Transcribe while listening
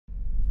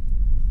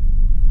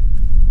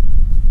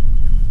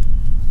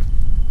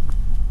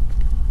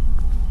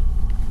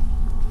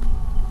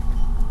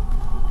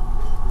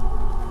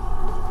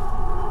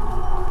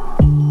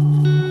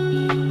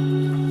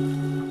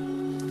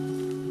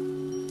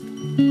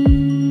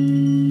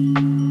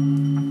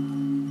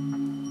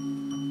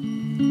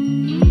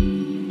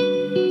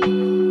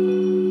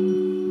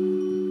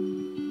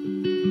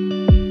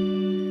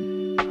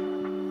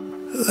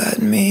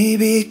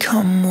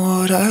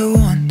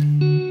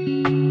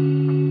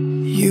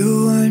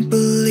You won't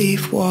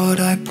believe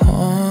what I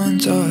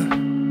ponder.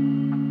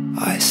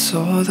 I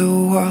saw the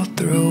world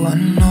through a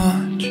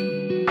notch.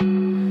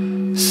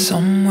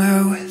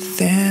 Somewhere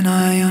within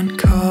I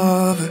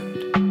uncovered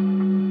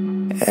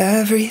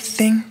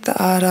everything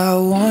that I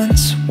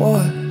once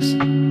was,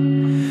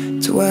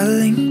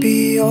 dwelling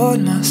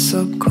beyond my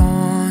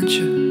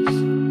subconscious.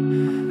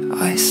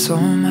 I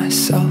saw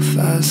myself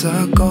as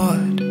a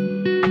god.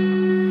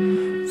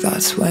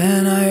 That's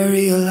when I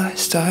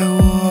realized I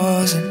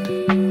wasn't.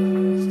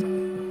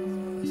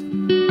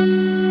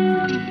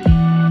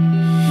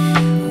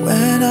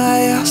 When I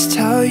asked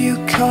how you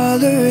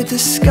colored the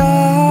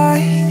sky,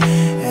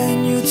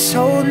 and you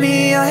told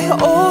me I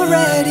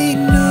already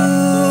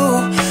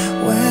knew.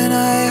 When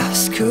I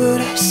asked could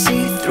I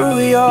see through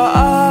your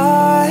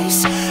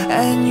eyes,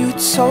 and you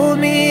told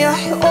me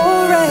I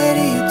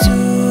already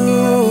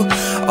do.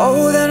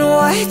 Oh, then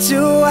why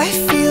do I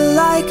feel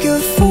like a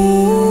fool?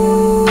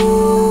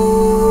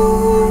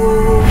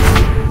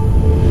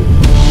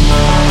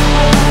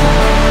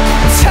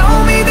 Tell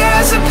me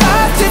there's a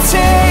path to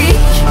take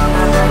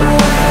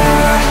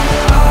where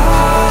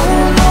I'll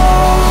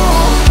know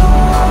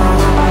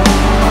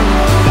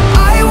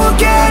I will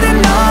get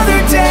another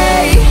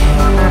day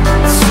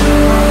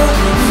tomorrow.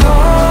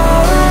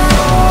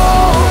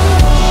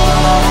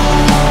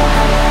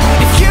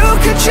 If you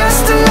could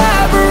just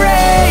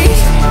elaborate,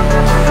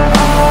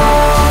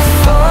 I'll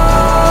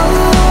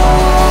follow.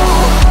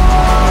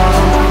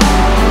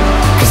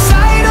 'Cause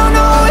I don't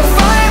know if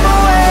I'm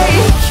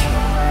awake.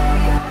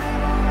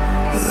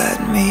 Let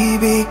me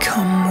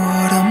become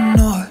what I'm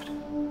not.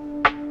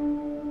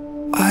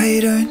 I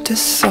don't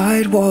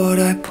decide what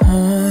I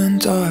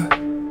ponder.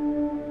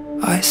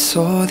 I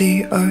saw the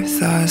earth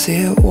as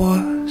it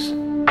was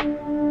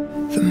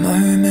the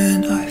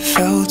moment I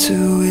fell to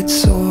its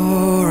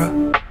aura.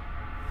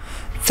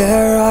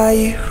 There I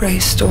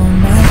erased all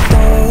my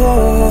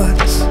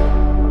thoughts,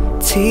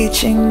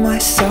 teaching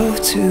myself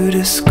to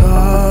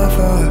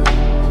discover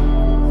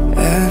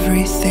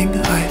everything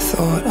I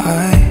thought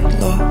I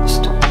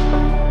lost,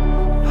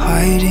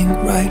 hiding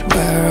right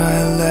where I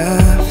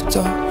left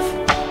off.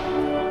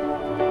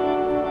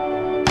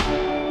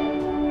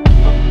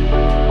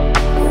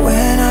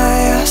 When I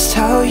asked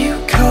how you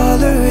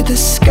colored the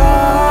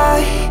sky,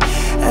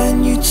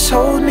 and you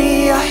told me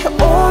I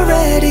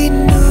already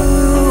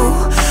knew.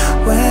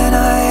 When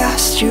I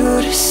asked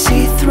you to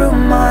see through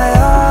my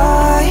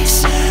eyes,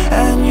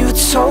 and you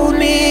told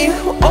me you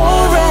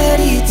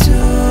already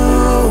do.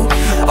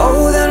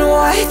 Oh, then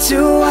why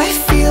do I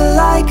feel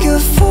like a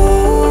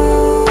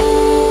fool?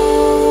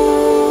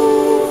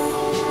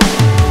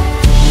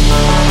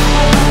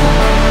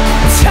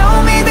 Tell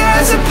me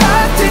there's a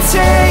path to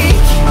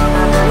take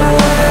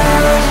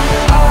where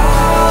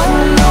I'll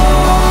know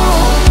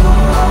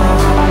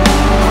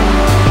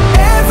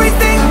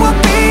everything will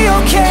be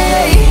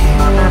okay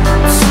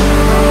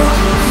tomorrow.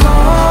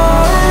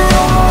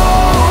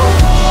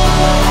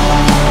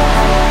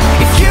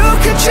 If you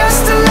could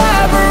just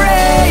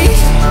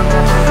elaborate,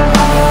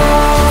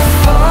 I'll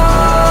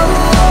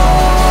follow.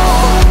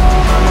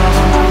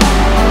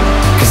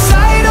 'Cause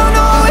I don't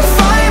know if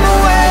I'm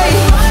awake.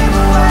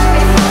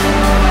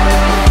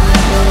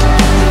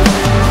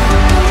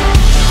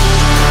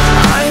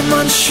 I'm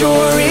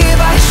unsure if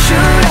I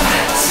should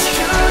ask,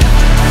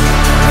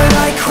 but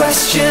I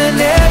question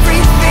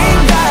everything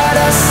that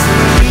I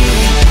see.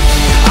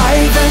 I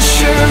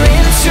venture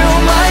into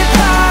my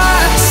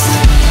past,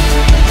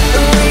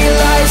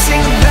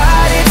 realizing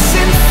that it's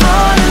in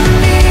front of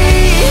me.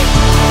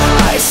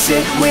 I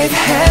sit with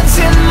hands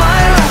in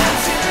my lap,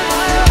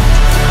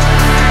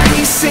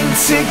 piecing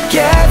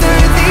together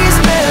these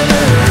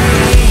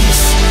memories.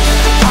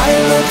 I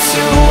look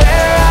to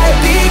where I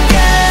began.